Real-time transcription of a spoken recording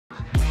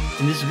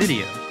In this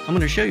video, I'm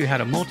going to show you how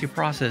to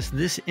multi-process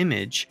this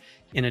image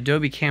in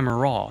Adobe Camera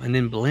Raw and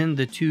then blend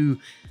the two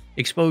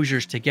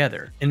exposures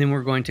together. And then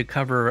we're going to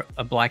cover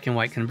a black and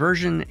white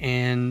conversion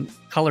and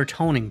color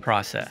toning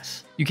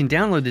process. You can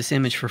download this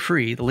image for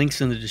free. The link's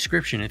in the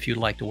description if you'd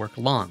like to work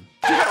along.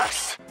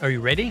 Yes! Are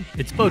you ready?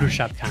 It's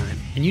Photoshop time,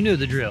 and you know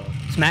the drill.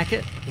 Smack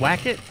it,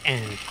 whack it,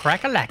 and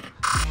crack-a-lack.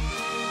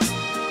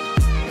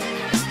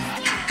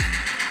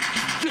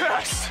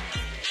 Yes!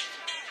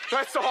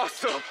 That's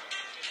awesome!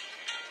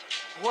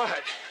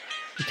 What?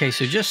 Okay,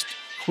 so just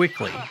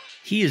quickly,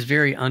 he is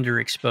very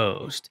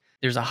underexposed.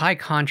 There's a high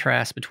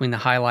contrast between the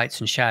highlights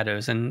and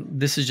shadows, and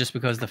this is just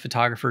because the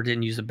photographer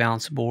didn't use a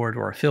bounce board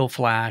or a fill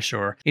flash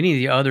or any of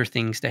the other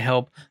things to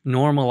help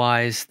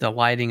normalize the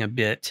lighting a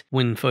bit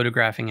when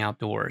photographing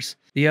outdoors.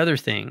 The other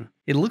thing,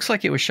 it looks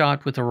like it was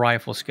shot with a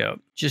rifle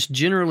scope. Just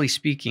generally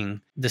speaking,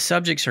 the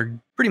subjects are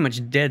pretty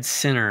much dead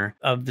center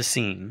of the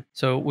scene.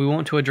 So we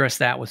want to address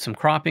that with some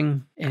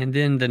cropping. And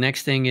then the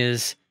next thing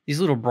is these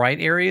little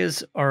bright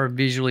areas are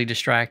visually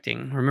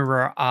distracting. Remember,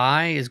 our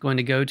eye is going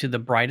to go to the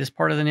brightest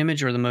part of an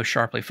image or the most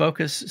sharply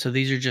focused. So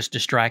these are just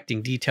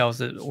distracting details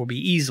that will be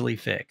easily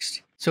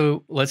fixed.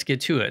 So let's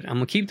get to it. I'm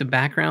going to keep the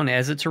background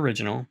as its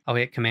original. I'll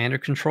hit Command or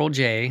Control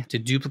J to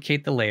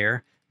duplicate the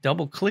layer.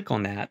 Double click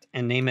on that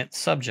and name it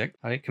Subject.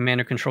 I'll hit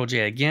Command or Control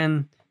J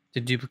again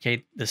to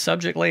duplicate the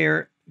subject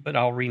layer, but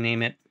I'll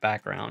rename it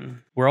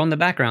Background. We're on the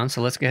background,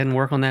 so let's go ahead and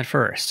work on that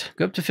first.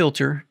 Go up to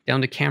Filter,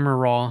 down to Camera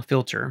Raw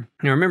Filter.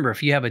 Now remember,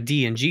 if you have a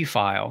DNG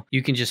file,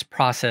 you can just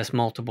process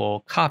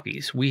multiple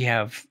copies.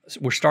 We're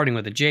starting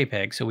with a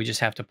JPEG, so we just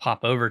have to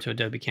pop over to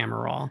Adobe Camera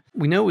Raw.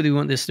 We know we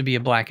want this to be a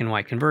black and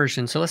white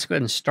conversion, so let's go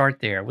ahead and start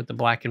there with the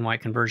black and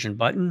white conversion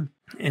button.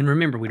 And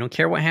remember, we don't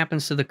care what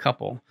happens to the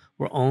couple.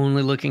 We're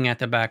only looking at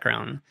the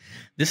background.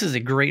 This is a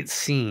great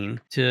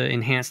scene to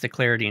enhance the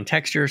clarity and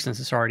texture since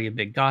it's already a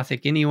big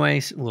gothic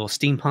anyway, a little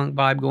steampunk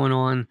vibe going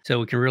on. So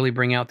we can really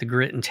bring out the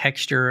grit and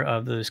texture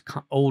of those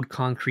old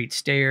concrete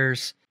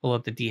stairs. Pull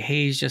up the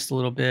dehaze just a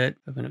little bit,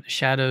 open up the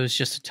shadows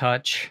just a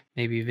touch,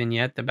 maybe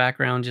vignette the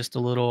background just a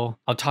little.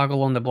 I'll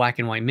toggle on the black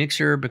and white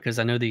mixer because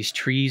I know these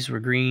trees were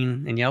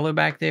green and yellow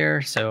back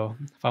there. So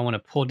if I want to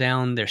pull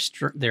down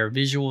their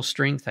visual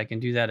strength, I can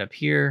do that up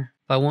here.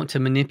 If I want to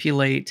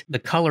manipulate the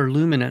color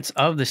luminance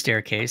of the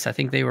staircase, I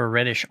think they were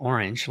reddish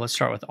orange. Let's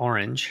start with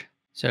orange.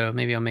 So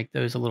maybe I'll make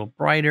those a little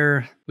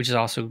brighter, which is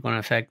also going to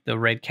affect the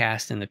red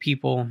cast in the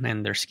people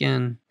and their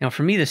skin. Now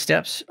for me, the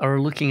steps are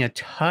looking a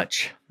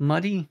touch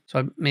muddy. So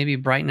I maybe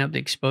brighten up the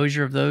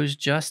exposure of those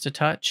just a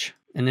touch.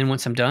 And then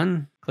once I'm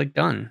done, click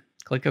Done.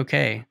 Click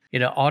OK.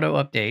 It'll auto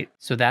update.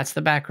 So that's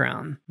the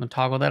background. I'm going to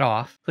toggle that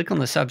off. Click on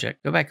the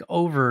subject. Go back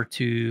over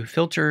to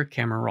Filter,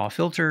 Camera Raw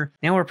Filter.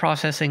 Now we're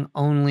processing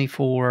only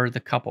for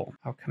the couple.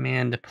 I'll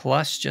Command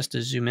plus just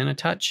to zoom in a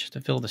touch to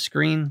fill the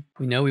screen.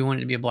 We know we want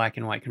it to be a black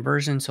and white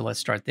conversion, so let's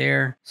start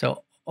there.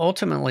 So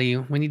ultimately,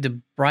 we need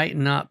to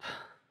brighten up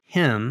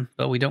him,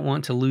 but we don't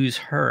want to lose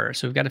her.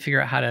 So we've got to figure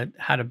out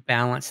how to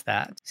balance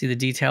that. See the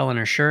detail in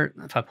her shirt?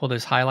 If I pull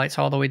those highlights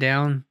all the way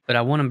down, but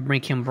I want to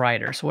make him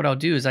brighter. So what I'll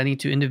do is I need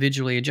to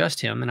individually adjust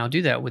him, and I'll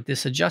do that with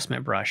this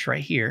adjustment brush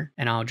right here,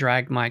 and I'll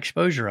drag my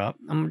exposure up.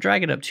 I'm going to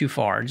drag it up too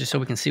far just so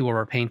we can see where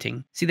we're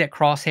painting. See that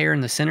crosshair in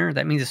the center?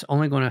 That means it's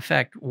only going to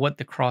affect what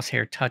the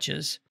crosshair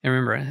touches. And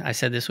remember, I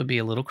said this would be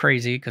a little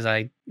crazy because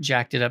I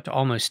jacked it up to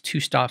almost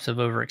 2 stops of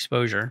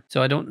overexposure.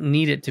 So I don't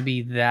need it to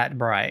be that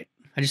bright.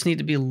 I just need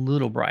to be a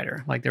little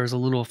brighter, like there was a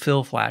little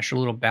fill flash or a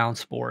little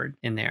bounce board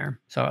in there.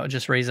 So I'll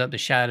just raise up the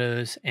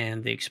shadows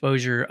and the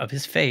exposure of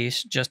his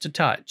face just a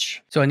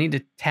touch. So I need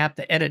to tap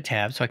the Edit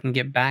tab so I can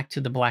get back to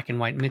the black and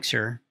white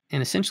mixer.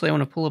 And essentially I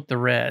want to pull up the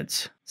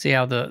reds. See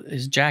how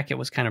his jacket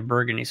was kind of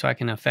burgundy, so I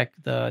can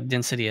affect the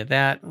density of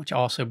that, which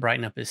also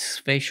brighten up his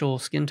facial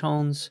skin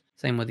tones.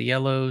 Same with the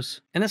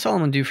yellows. And that's all I'm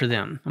going to do for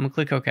them. I'm going to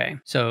click OK.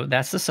 So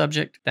that's the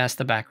subject, that's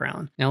the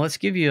background. Now let's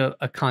give you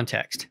a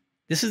context.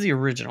 This is the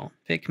original.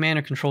 Hit Command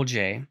or Control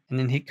J and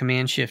then hit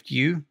Command Shift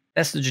U.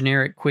 That's the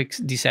generic quick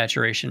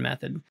desaturation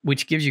method,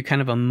 which gives you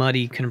kind of a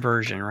muddy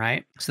conversion,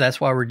 right? So that's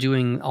why we're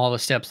doing all the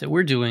steps that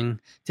we're doing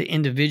to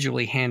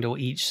individually handle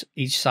each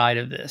side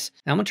of this.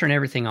 Now I'm going to turn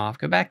everything off,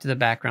 go back to the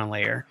background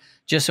layer,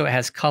 just so it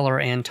has color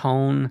and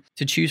tone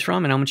to choose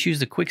from, and I'm going to choose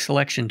the quick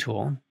selection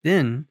tool.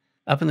 Then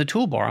up in the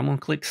toolbar, I'm going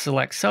to click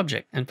Select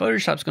Subject, and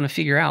Photoshop's going to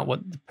figure out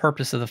what the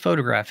purpose of the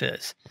photograph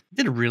is. It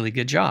did a really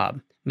good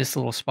job. Missed a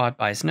little spot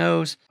by his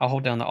nose. I'll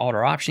hold down the Alt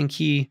or Option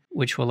key,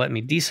 which will let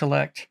me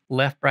deselect.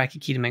 Left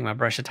bracket key to make my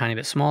brush a tiny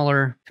bit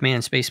smaller.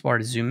 Command spacebar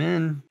to zoom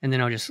in. And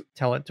then I'll just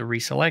tell it to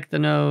reselect the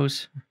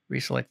nose,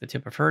 reselect the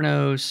tip of her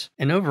nose.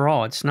 And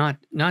overall, it's not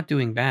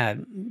doing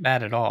bad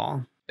at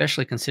all,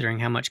 especially considering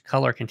how much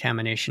color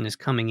contamination is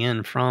coming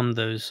in from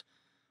those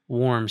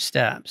warm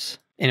steps.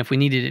 And if we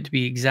needed it to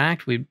be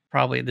exact, we'd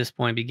probably at this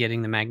point be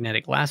getting the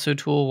magnetic lasso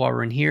tool while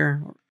we're in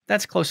here.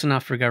 That's close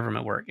enough for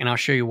government work, and I'll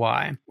show you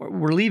why.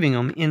 We're leaving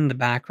them in the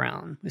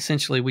background.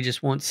 Essentially, we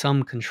just want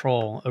some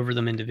control over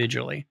them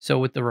individually. So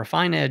with the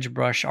Refine Edge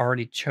brush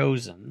already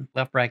chosen,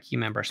 left bracket key,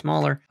 command brush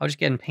smaller, I'll just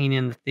get and paint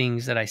in the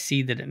things that I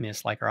see that it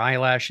missed, like our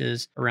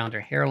eyelashes, around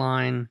our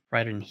hairline,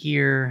 right in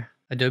here.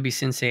 Adobe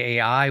Sensei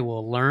AI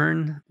will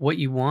learn what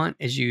you want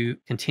as you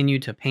continue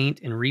to paint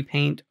and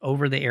repaint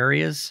over the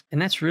areas.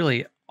 And that's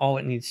really all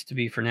it needs to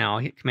be for now. I'll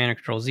hit Command or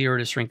Control 0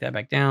 to shrink that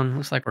back down.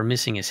 Looks like we're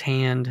missing his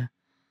hand.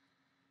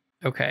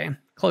 Okay,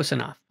 close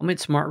enough. I'll hit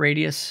Smart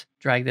Radius,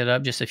 drag that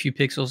up just a few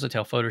pixels to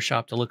tell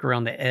Photoshop to look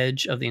around the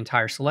edge of the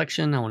entire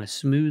selection. I want to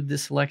smooth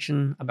this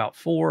selection about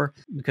 4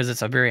 because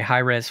it's a very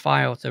high-res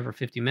file. It's over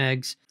 50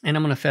 megs. And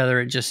I'm going to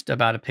feather it just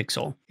about a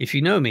pixel. If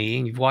you know me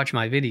and you've watched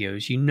my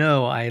videos, you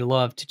know I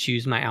love to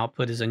choose my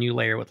output as a new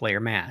layer with layer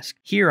mask.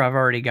 Here I've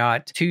already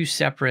got 2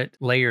 separate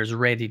layers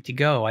ready to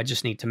go. I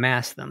just need to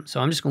mask them. So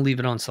I'm just going to leave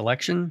it on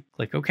selection,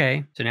 click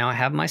OK. So now I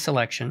have my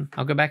selection.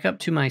 I'll go back up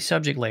to my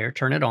subject layer,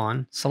 turn it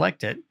on,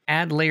 select it,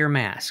 add layer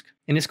mask.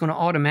 And it's going to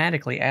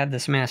automatically add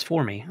this mask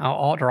for me. I'll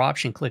Alt or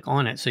Option click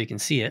on it so you can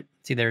see it.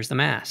 See, there's the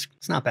mask.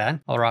 It's not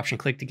bad. Alt or Option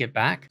click to get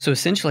back. So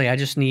essentially, I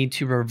just need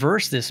to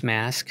reverse this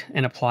mask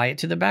and apply it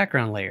to the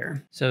background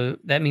layer. So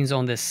that means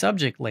on this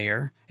subject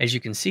layer, as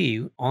you can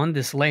see, on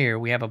this layer,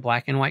 we have a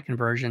black and white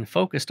conversion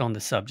focused on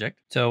the subject.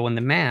 So when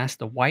the mask,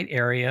 the white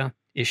area,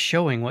 is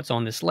showing what's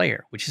on this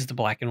layer, which is the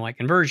black and white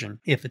conversion.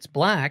 If it's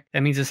black,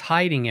 that means it's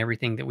hiding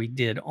everything that we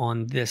did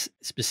on this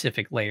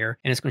specific layer,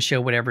 and it's going to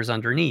show whatever's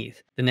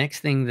underneath. The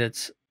next thing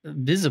that's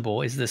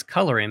visible is this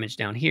color image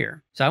down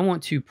here. So I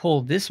want to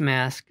pull this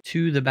mask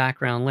to the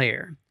background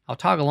layer. I'll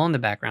toggle on the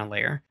background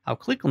layer. I'll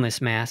click on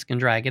this mask and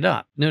drag it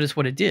up. Notice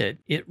what it did.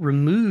 It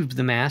removed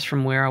the mask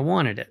from where I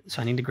wanted it.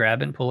 So I need to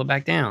grab it and pull it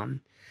back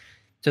down.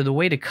 So the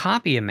way to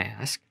copy a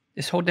mask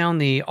is hold down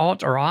the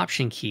Alt or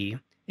Option key,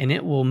 and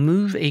it will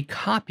move a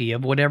copy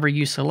of whatever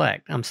you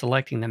select. I'm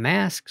selecting the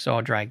mask, so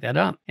I'll drag that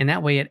up, and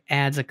that way it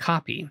adds a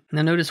copy.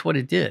 Now notice what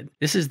it did.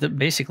 This is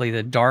basically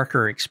the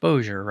darker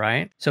exposure,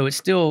 right? So it's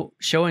still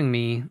showing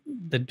me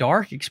the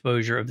dark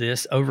exposure of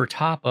this over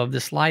top of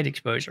this light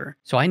exposure.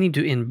 So I need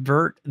to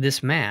invert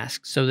this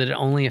mask so that it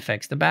only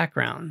affects the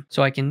background.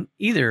 So I can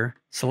either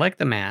select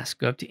the mask,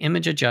 go up to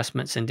Image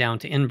Adjustments and down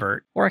to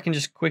Invert, or I can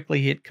just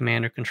quickly hit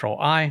Command or Control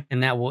I,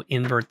 and that will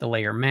invert the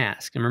layer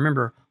mask. And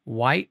remember,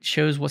 white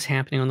shows what's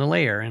happening on the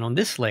layer, and on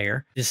this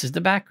layer, this is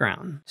the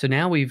background. So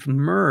now we've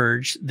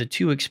merged the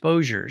 2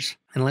 exposures,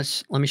 and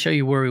let me show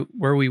you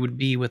where we would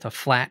be with a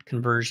flat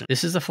conversion.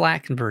 This is a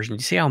flat conversion.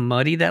 You see how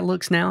muddy that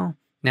looks now?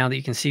 Now that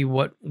you can see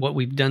what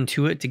we've done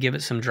to it to give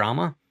it some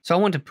drama. So I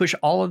want to push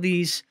all of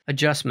these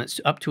adjustments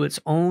up to its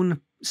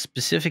own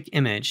specific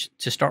image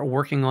to start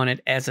working on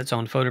it as its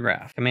own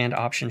photograph. Command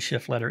Option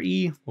Shift letter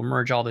E will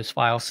merge all those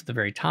files to the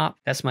very top.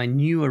 That's my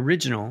new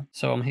original.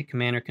 So I'm going to hit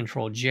Command or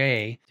Control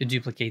J to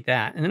duplicate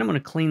that. And then I'm going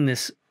to clean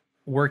this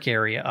work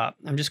area up.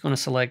 I'm just going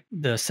to select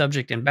the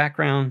subject and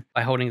background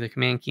by holding the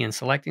Command key and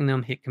selecting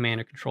them, hit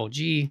Command or Control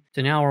G.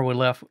 So now we're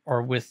left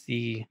or with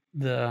the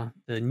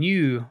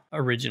new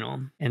original,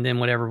 and then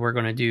whatever we're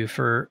going to do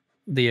for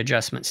the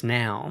adjustments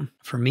now.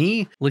 For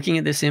me, looking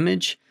at this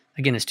image,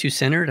 again, it's too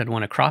centered. I'd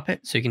want to crop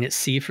it. So you can hit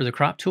C for the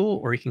crop tool,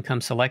 or you can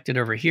come select it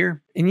over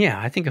here. And yeah,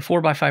 I think a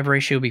 4:5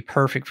 ratio would be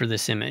perfect for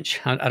this image.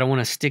 I don't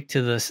want to stick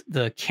to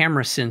the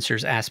camera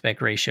sensor's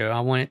aspect ratio. I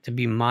want it to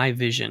be my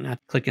vision. I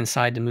click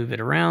inside to move it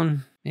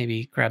around,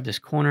 maybe grab this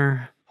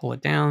corner, pull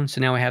it down.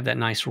 So now we have that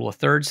nice rule of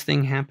thirds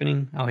thing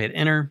happening. I'll hit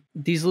enter.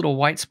 These little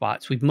white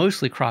spots, we've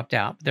mostly cropped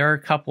out. But there are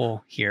a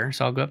couple here.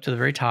 So I'll go up to the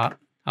very top.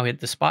 I'll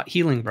hit the spot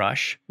healing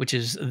brush, which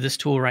is this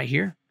tool right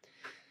here.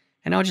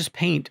 And I'll just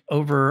paint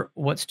over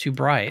what's too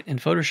bright,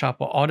 and Photoshop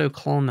will auto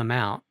clone them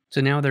out.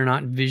 So now they're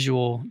not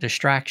visual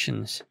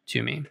distractions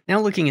to me. Now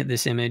looking at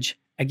this image,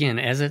 again,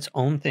 as its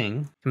own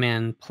thing,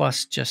 Command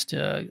plus just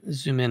to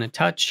zoom in a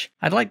touch.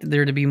 I'd like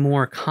there to be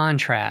more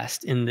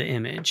contrast in the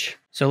image.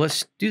 So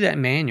let's do that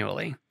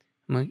manually.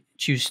 I'm going to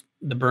choose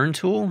the burn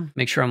tool,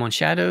 make sure I'm on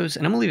shadows,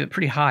 and I'm going to leave it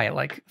pretty high at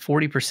like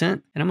 40%.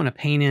 And I'm going to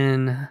paint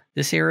in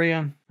this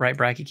area, right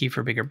bracket key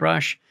for a bigger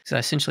brush, because I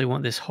essentially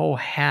want this whole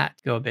hat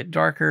to go a bit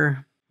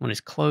darker. I want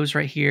his clothes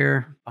right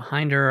here.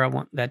 Behind her, I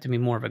want that to be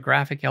more of a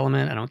graphic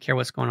element. I don't care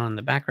what's going on in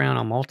the background.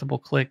 I'll multiple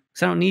click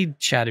because I don't need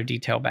shadow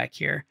detail back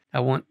here. I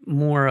want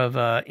more of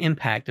a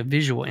impact, a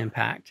visual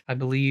impact. I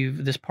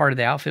believe this part of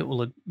the outfit will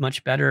look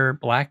much better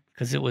black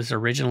because it was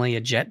originally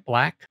a jet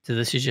black. So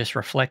this is just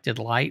reflected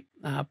light,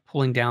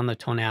 pulling down the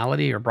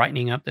tonality or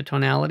brightening up the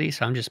tonality.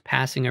 So I'm just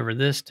passing over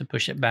this to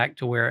push it back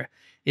to where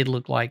it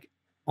looked like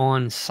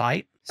on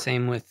site.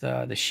 Same with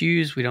the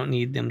shoes. We don't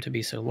need them to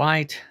be so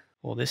light.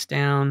 Pull this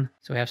down.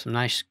 So we have some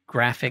nice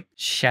graphic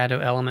shadow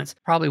elements.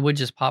 Probably would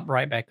just pop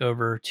right back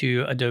over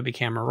to Adobe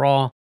Camera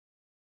Raw.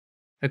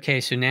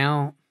 Okay, so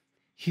now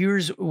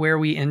here's where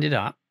we ended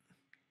up.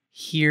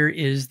 Here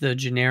is the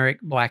generic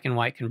black and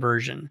white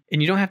conversion.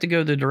 And you don't have to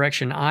go the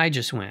direction I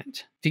just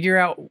went. Figure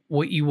out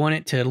what you want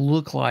it to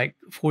look like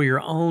for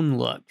your own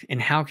look,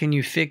 and how can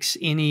you fix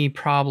any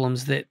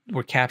problems that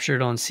were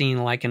captured on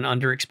scene, like an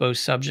underexposed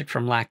subject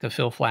from lack of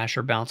fill flash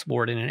or bounce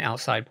board in an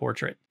outside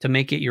portrait, to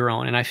make it your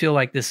own. And I feel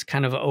like this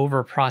kind of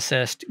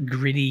over-processed,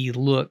 gritty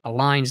look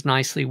aligns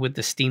nicely with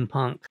the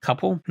steampunk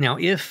couple. Now,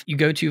 if you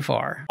go too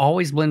far,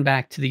 always blend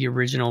back to the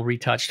original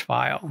retouched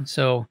file.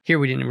 So here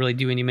we didn't really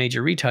do any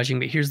major retouching,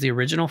 but here's the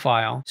original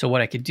file. So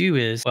what I could do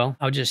is, well,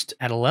 I'll just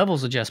add a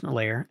levels adjustment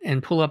layer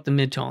and pull up the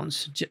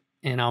midtones.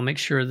 And I'll make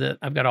sure that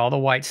I've got all the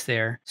whites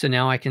there. So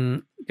now I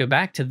can go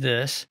back to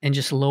this and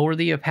just lower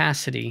the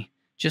opacity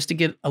just to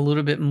get a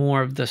little bit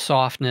more of the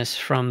softness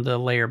from the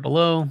layer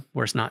below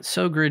where it's not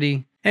so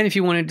gritty. And if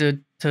you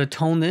wanted to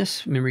tone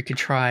this, remember you could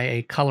try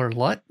a color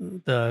LUT,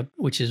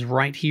 which is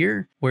right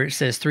here where it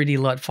says 3D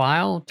LUT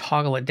file,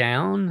 toggle it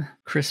down,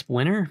 crisp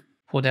winter,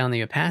 pull down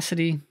the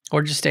opacity,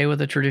 or just stay with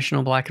a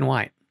traditional black and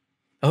white.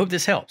 I hope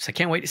this helps. I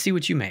can't wait to see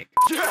what you make.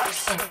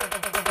 Yes!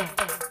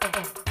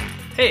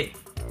 Hey,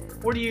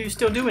 what are you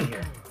still doing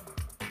here?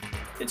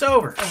 It's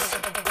over.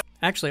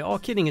 Actually, all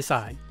kidding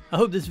aside, I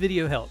hope this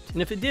video helped.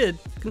 And if it did,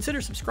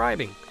 consider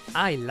subscribing.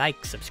 I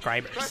like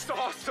subscribers. That's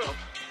awesome!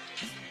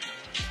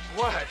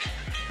 What?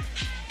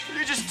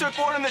 You just took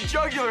one in the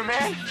jugular,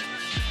 man!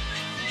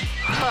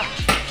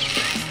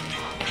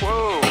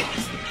 Whoa!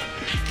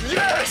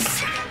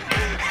 Yes!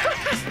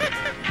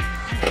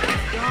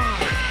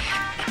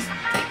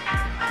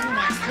 Oh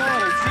my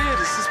god, I did!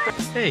 This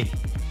is... Hey,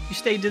 you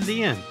stayed to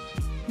the end.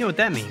 You know what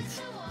that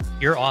means?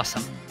 You're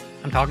awesome.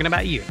 I'm talking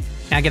about you.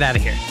 Now get out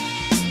of here.